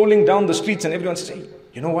walking, strolling down the streets, and everyone says, hey,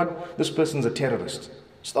 you know what? This person's a terrorist.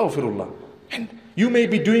 Astaghfirullah. And you may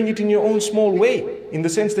be doing it in your own small way, in the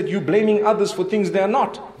sense that you're blaming others for things they're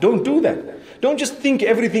not. Don't do that. Don't just think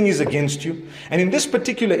everything is against you. And in this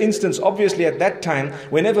particular instance, obviously at that time,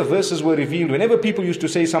 whenever verses were revealed, whenever people used to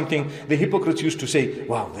say something, the hypocrites used to say,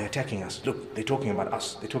 wow, they're attacking us. Look, they're talking about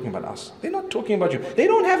us. They're talking about us. They're not talking about you. They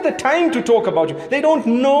don't have the time to talk about you. They don't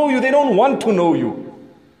know you. They don't want to know you.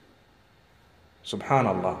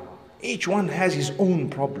 Subhanallah. Each one has his own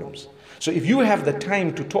problems. So if you have the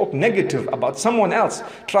time to talk negative about someone else,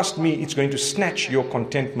 trust me, it's going to snatch your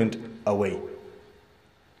contentment away.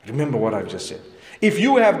 Remember what I've just said. If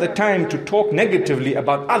you have the time to talk negatively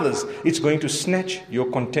about others, it's going to snatch your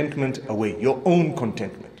contentment away. Your own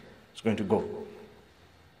contentment. It's going to go.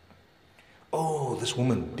 Oh, this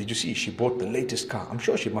woman, did you see? She bought the latest car. I'm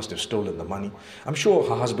sure she must have stolen the money. I'm sure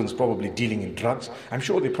her husband's probably dealing in drugs. I'm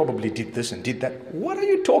sure they probably did this and did that. What are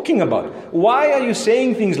you talking about? Why are you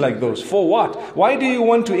saying things like those? For what? Why do you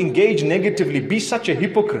want to engage negatively? Be such a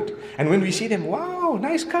hypocrite. And when we see them, wow,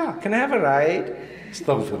 nice car. Can I have a ride?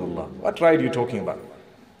 Astaghfirullah. What ride are you talking about?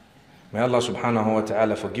 May Allah subhanahu wa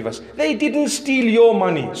ta'ala forgive us. They didn't steal your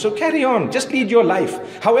money. So carry on. Just lead your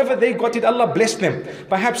life. However they got it, Allah bless them.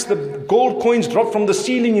 Perhaps the gold coins dropped from the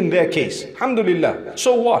ceiling in their case. Alhamdulillah.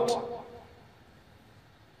 So what?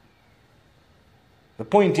 The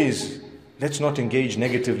point is, let's not engage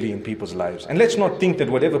negatively in people's lives. And let's not think that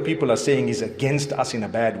whatever people are saying is against us in a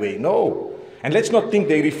bad way. No. And let's not think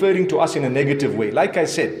they're referring to us in a negative way. Like I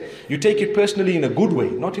said, you take it personally in a good way,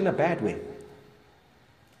 not in a bad way.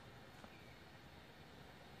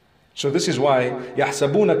 So this is why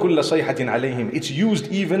يَحْسَبُونَ كُلَّ صَيْحَةٍ عَلَيْهِمْ. It's used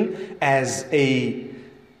even as a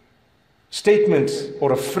statement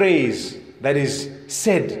or a phrase that is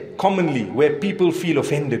said commonly where people feel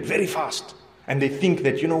offended very fast. And they think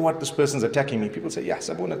that, you know what, this person's attacking me. People say,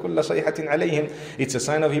 يَحْسَبُونَ كُلَّ صَيْحَةٍ عَلَيْهِمْ. It's a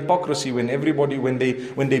sign of hypocrisy when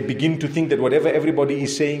they begin to think that whatever everybody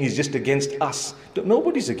is saying is just against us.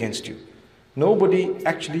 Nobody's against you. Nobody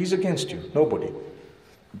actually is against you. Nobody.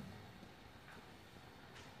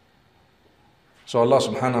 So Allah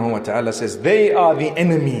subhanahu wa ta'ala says, they are the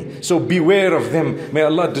enemy, so beware of them. May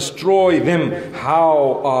Allah destroy them.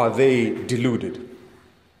 How are they deluded?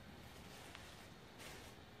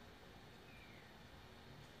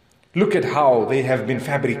 Look at how they have been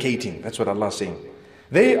fabricating. That's what Allah is saying.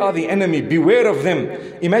 They are the enemy, beware of them.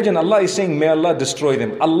 Imagine Allah is saying, may Allah destroy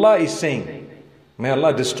them. Allah is saying, may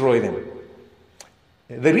Allah destroy them.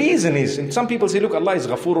 The reason is, and some people say, look, Allah is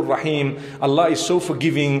Ghafurur Rahim, Allah is so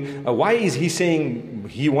forgiving. Why is He saying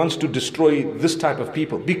He wants to destroy this type of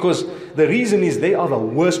people? Because the reason is they are the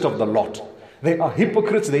worst of the lot. They are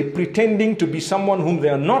hypocrites, they're pretending to be someone whom they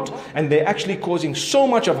are not, and they're actually causing so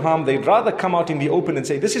much of harm. They'd rather come out in the open and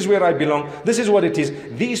say, this is where I belong, this is what it is.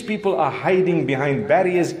 These people are hiding behind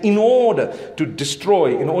barriers in order to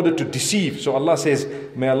destroy, in order to deceive. So Allah says,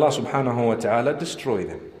 may Allah subhanahu wa ta'ala destroy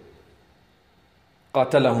them.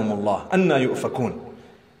 قَاتَلَهُمُ اللَّهُ أَنَّا يُؤْفَكُونَ.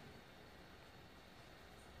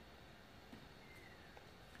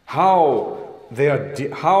 How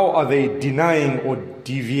are they denying or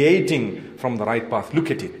deviating from the right path? Look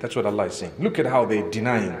at it. That's what Allah is saying. Look at how they're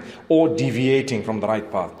denying or deviating from the right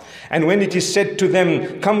path. And when it is said to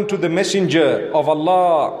them, come to the messenger of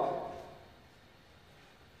Allah.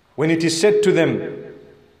 When it is said to them,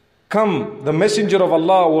 come, the messenger of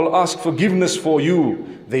Allah will ask forgiveness for you.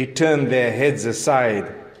 They turn their heads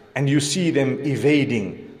aside and you see them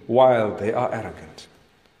evading while they are arrogant.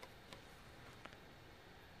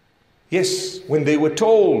 Yes, when they were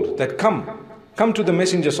told that come to the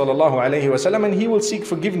Messenger sallallahu alaihi wasallam and he will seek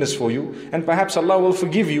forgiveness for you and perhaps Allah will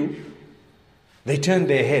forgive you, they turned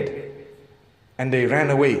their head and they ran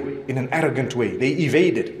away in an arrogant way. They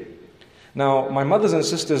evaded. Now, my mothers and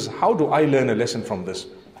sisters, how do I learn a lesson from this?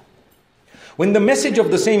 When the message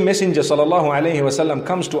of the same Messenger sallallahu alaihi wasallam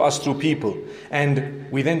comes to us through people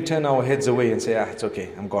and we then turn our heads away and say, it's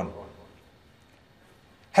okay, I'm gone.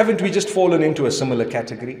 Haven't we just fallen into a similar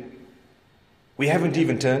category? We haven't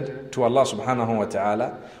even turned to Allah subhanahu wa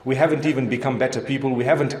ta'ala. We haven't even become better people. We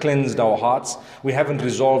haven't cleansed our hearts. We haven't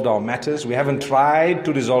resolved our matters. We haven't tried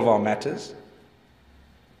to resolve our matters.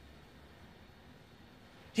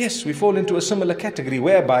 Yes, we fall into a similar category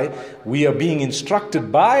whereby we are being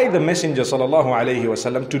instructed by the Messenger sallallahu alaihi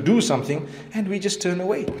wasallam to do something and we just turn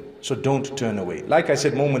away. So don't turn away. Like I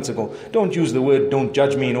said moments ago, don't use the word don't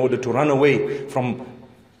judge me in order to run away from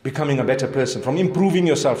becoming a better person, from improving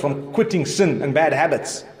yourself, from quitting sin and bad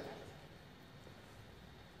habits.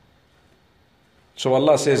 So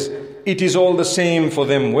Allah says, it is all the same for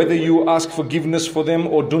them, whether you ask forgiveness for them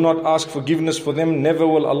or do not ask forgiveness for them, never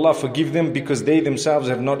will Allah forgive them because they themselves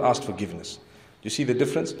have not asked forgiveness. Do you see the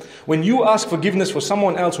difference? When you ask forgiveness for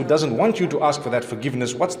someone else who doesn't want you to ask for that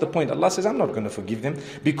forgiveness, what's the point? Allah says, I'm not going to forgive them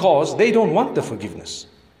because they don't want the forgiveness.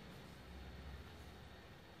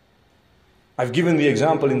 I've given the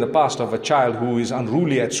example in the past of a child who is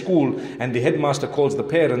unruly at school and the headmaster calls the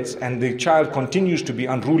parents and the child continues to be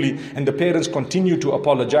unruly and the parents continue to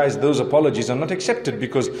apologize. Those apologies are not accepted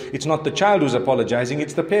because it's not the child who's apologizing,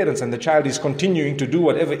 it's the parents, and the child is continuing to do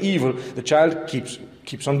whatever evil the child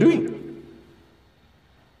keeps on doing.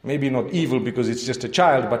 Maybe not evil because it's just a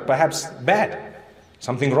child, but perhaps bad,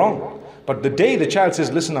 something wrong. But the day the child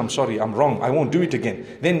says, listen, I'm sorry, I'm wrong, I won't do it again,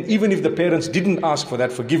 then even if the parents didn't ask for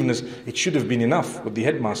that forgiveness, it should have been enough with the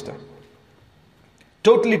headmaster.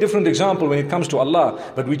 Totally different example when it comes to Allah,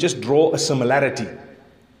 but we just draw a similarity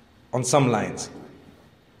on some lines.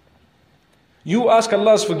 You ask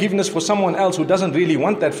Allah's forgiveness for someone else who doesn't really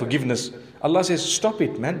want that forgiveness. Allah says, stop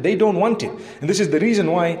it, man, they don't want it. And this is the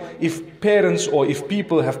reason why if parents or if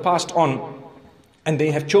people have passed on and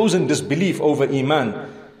they have chosen disbelief over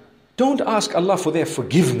Iman, don't ask Allah for their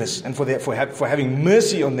forgiveness and for having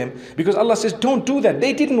mercy on them, because Allah says don't do that.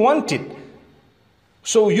 They didn't want it.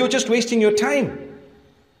 So you're just wasting your time.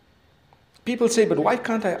 People say, but why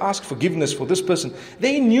can't I ask forgiveness for this person?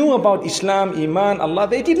 They knew about Islam, Iman, Allah.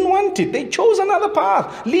 They didn't want it. They chose another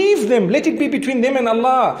path. Leave them. Let it be between them and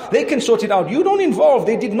Allah. They can sort it out. You don't involve.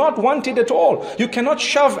 They did not want it at all. You cannot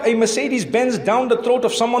shove a Mercedes-Benz down the throat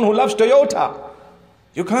of someone who loves Toyota.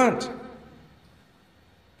 You can't.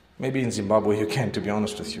 Maybe in Zimbabwe you can, to be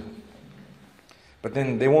honest with you. But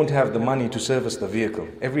then they won't have the money to service the vehicle.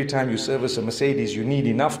 Every time you service a Mercedes, you need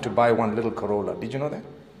enough to buy one little Corolla. Did you know that?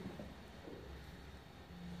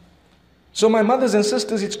 So my mothers and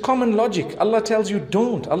sisters, it's common logic. Allah tells you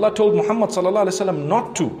don't. Allah told Muhammad sallallahu alaihi wasallam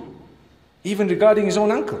not to, even regarding his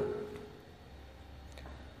own uncle.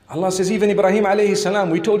 Allah says, even Ibrahim alayhi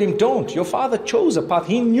salam, we told him don't. Your father chose a path.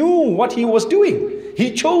 He knew what he was doing.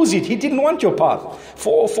 He chose it. He didn't want your path.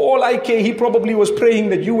 For all I care, he probably was praying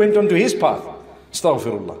that you went onto his path.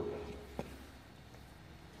 Astaghfirullah.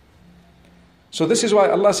 So this is why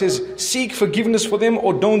Allah says, seek forgiveness for them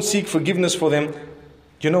or don't seek forgiveness for them.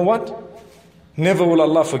 You know what? Never will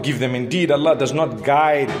Allah forgive them. Indeed, Allah does not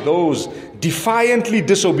guide those defiantly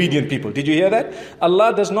disobedient people. Did you hear that?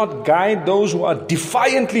 Allah does not guide those who are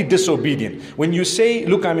defiantly disobedient. When you say,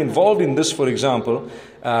 look, I'm involved in this, for example,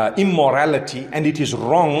 immorality, and it is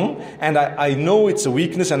wrong, and I know it's a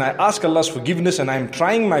weakness, and I ask Allah's forgiveness, and I'm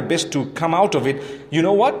trying my best to come out of it, you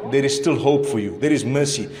know what? There is still hope for you. There is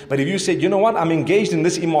mercy. But if you say, you know what? I'm engaged in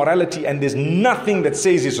this immorality, and there's nothing that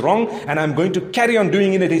says it's wrong, and I'm going to carry on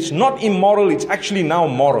doing it, it's not immoral, it's actually now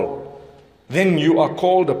moral. Then you are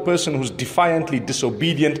called a person who's defiantly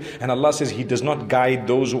disobedient, and Allah says He does not guide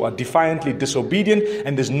those who are defiantly disobedient,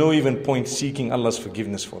 and there's no even point seeking Allah's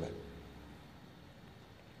forgiveness for them.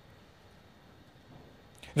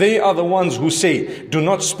 They are the ones who say, do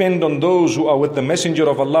not spend on those who are with the Messenger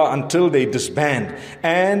of Allah until they disband.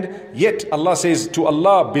 And yet Allah says, to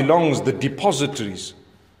Allah belongs the depositories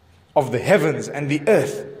of the heavens and the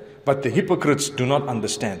earth. But the hypocrites do not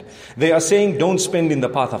understand. They are saying, don't spend in the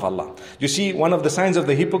path of Allah. You see, one of the signs of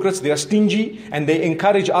the hypocrites, they are stingy, and they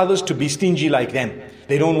encourage others to be stingy like them.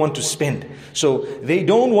 They don't want to spend. So they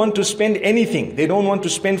don't want to spend anything. They don't want to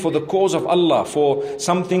spend for the cause of Allah, for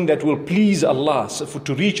something that will please Allah, so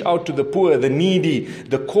to reach out to the poor, the needy,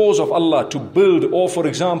 the cause of Allah, to build, or for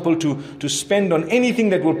example, to spend on anything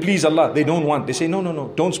that will please Allah. They don't want. They say, no,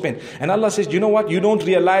 don't spend. And Allah says, you know what? You don't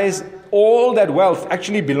realize all that wealth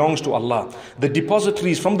actually belongs to Allah. The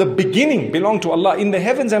depositories from the beginning belong to Allah in the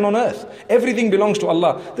heavens and on earth. Everything belongs to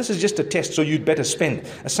Allah. This is just a test, so you'd better spend.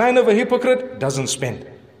 A sign of a hypocrite doesn't spend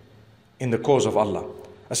in the cause of Allah.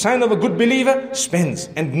 A sign of a good believer spends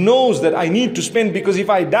and knows that I need to spend, because if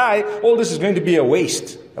I die, all this is going to be a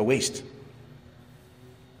waste. A waste.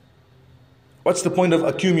 What's the point of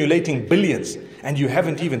accumulating billions and you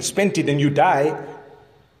haven't even spent it and you die?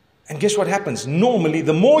 And guess what happens? Normally,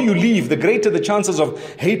 the more you leave, the greater the chances of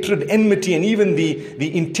hatred, enmity, and even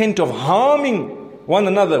the intent of harming one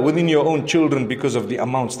another within your own children because of the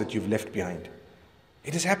amounts that you've left behind.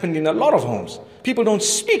 It has happened in a lot of homes. People don't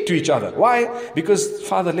speak to each other. Why? Because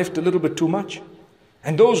father left a little bit too much.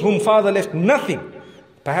 And those whom father left nothing,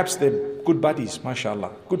 perhaps they're good buddies,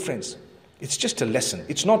 mashallah, good friends. It's just a lesson.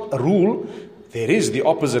 It's not a rule. There is the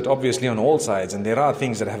opposite, obviously, on all sides, and there are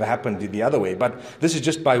things that have happened the other way, but this is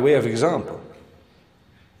just by way of example.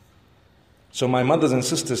 So my mothers and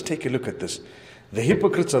sisters, take a look at this. The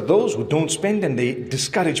hypocrites are those who don't spend, and they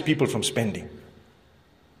discourage people from spending.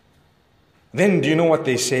 Then do you know what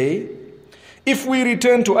they say? If we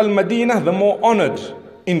return to Al-Madinah, the more honored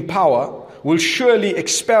in power will surely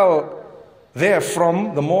expel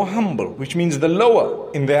therefrom the more humble, which means the lower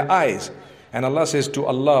in their eyes. And Allah says, to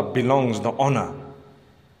Allah belongs the honor,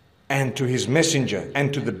 and to His messenger,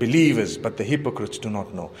 and to the believers, but the hypocrites do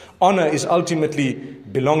not know. Honor is ultimately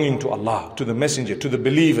belonging to Allah, to the messenger, to the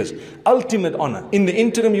believers. Ultimate honor. In the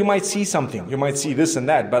interim, you might see something. You might see this and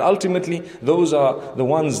that, but ultimately, those are the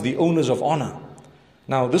ones, the owners of honor.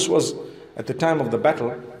 Now, this was at the time of the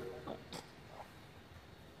battle,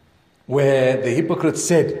 where the hypocrites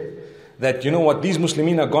said that, you know what, these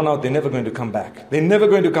Muslimin are gone out, they're never going to come back. They're never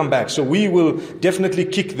going to come back. So we will definitely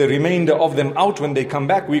kick the remainder of them out when they come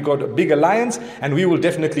back. We got a big alliance, and we will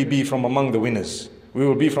definitely be from among the winners. We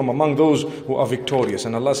will be from among those who are victorious.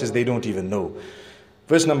 And Allah says they don't even know.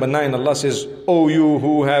 Verse number 9, Allah says, O you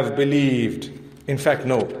who have believed. In fact,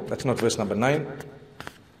 no, that's not verse number 9.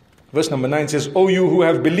 Verse number 9 says, O you who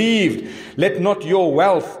have believed, let not your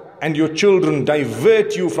wealth and your children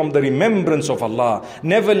divert you from the remembrance of Allah.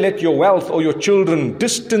 Never let your wealth or your children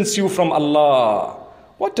distance you from Allah.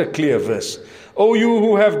 What a clear verse. O you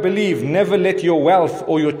who have believed, never let your wealth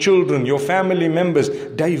or your children, your family members,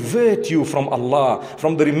 divert you from Allah,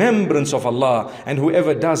 from the remembrance of Allah. And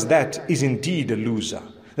whoever does that is indeed a loser.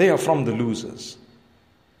 They are from the losers.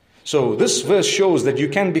 So this verse shows that you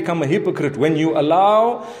can become a hypocrite when you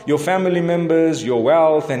allow your family members, your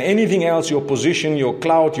wealth, and anything else, your position, your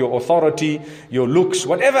clout, your authority, your looks,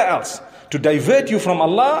 whatever else, to divert you from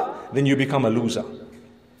Allah. Then you become a loser.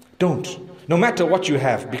 Don't. No matter what you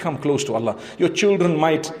have, become close to Allah. Your children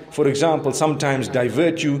might, for example, sometimes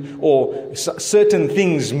divert you, or certain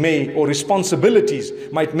things may, or responsibilities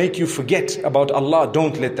might make you forget about Allah.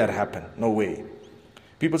 Don't let that happen. No way.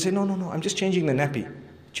 People say, no, I'm just changing the nappy.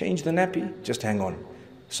 Change the nappy, just hang on.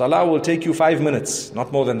 Salah will take you 5 minutes,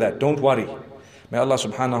 not more than that. Don't worry. May Allah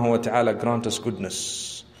subhanahu wa ta'ala grant us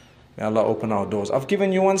goodness. May Allah open our doors. I've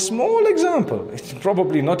given you one small example. It's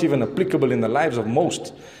probably not even applicable in the lives of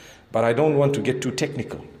most, but I don't want to get too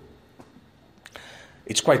technical.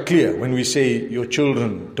 It's quite clear when we say your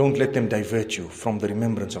children, don't let them divert you from the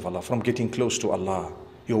remembrance of Allah, from getting close to Allah.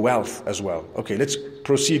 Your wealth as well. Okay, let's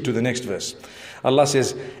proceed to the next verse. Allah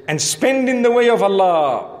says, and spend in the way of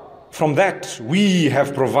Allah from that we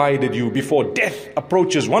have provided you before death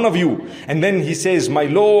approaches one of you. And then he says, my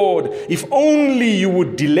Lord, if only you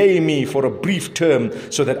would delay me for a brief term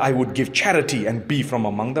so that I would give charity and be from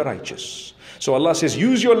among the righteous. So Allah says,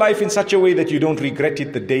 use your life in such a way that you don't regret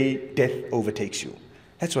it the day death overtakes you.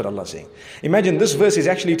 That's what Allah is saying. Imagine this verse is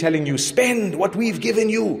actually telling you, spend what we've given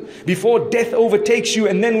you before death overtakes you.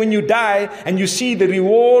 And then when you die and you see the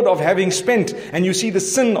reward of having spent and you see the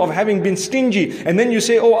sin of having been stingy, and then you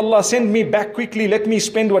say, oh Allah, send me back quickly. Let me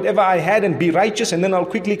spend whatever I had and be righteous, and then I'll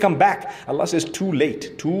quickly come back. Allah says, too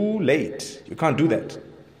late, too late. You can't do that.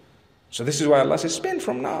 So this is why Allah says, spend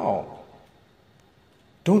from now.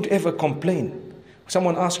 Don't ever complain.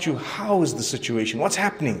 Someone asks you, how is the situation? What's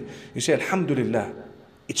happening? You say, Alhamdulillah.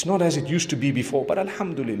 It's not as it used to be before, but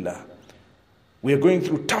Alhamdulillah. We are going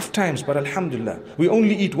through tough times, but Alhamdulillah. We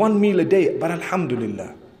only eat one meal a day, but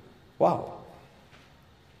Alhamdulillah. Wow.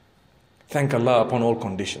 Thank Allah upon all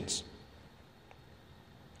conditions.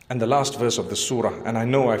 And the last verse of the surah, and I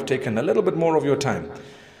know I've taken a little bit more of your time,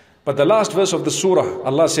 but the last verse of the surah,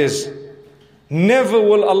 Allah says, never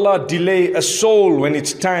will Allah delay a soul when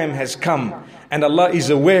its time has come. And Allah is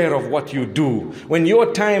aware of what you do. When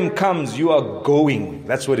your time comes, you are going.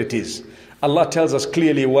 That's what it is. Allah tells us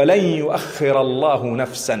clearly, وَلَن يُؤَخِّرَ اللَّهُ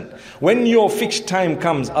نَفْسًا. When your fixed time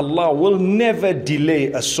comes, Allah will never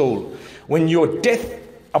delay a soul. When your death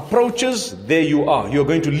approaches, there you are. You're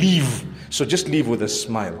going to leave. So just leave with a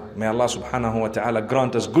smile. May Allah subhanahu wa ta'ala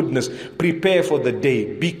grant us goodness. Prepare for the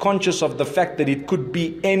day. Be conscious of the fact that it could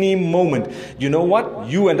be any moment. You know what?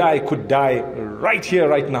 You and I could die right here,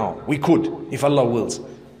 right now. We could, if Allah wills.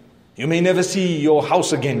 You may never see your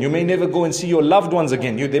house again. You may never go and see your loved ones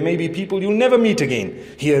again. There may be people you'll never meet again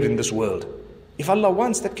here in this world. If Allah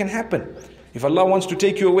wants, that can happen. If Allah wants to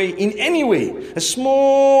take you away in any way, a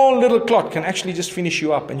small little clot can actually just finish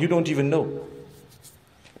you up and you don't even know.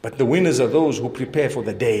 But the winners are those who prepare for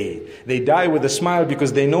the day. They die with a smile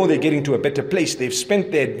because they know they're getting to a better place. They've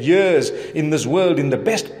spent their years in this world in the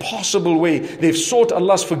best possible way. They've sought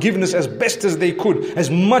Allah's forgiveness as best as they could, as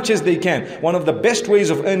much as they can. One of the best ways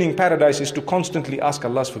of earning paradise is to constantly ask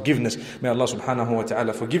Allah's forgiveness. May Allah subhanahu wa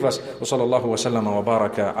ta'ala forgive us. Wa sallallahu wa sallama wa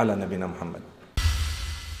baraka ala nabina Muhammad.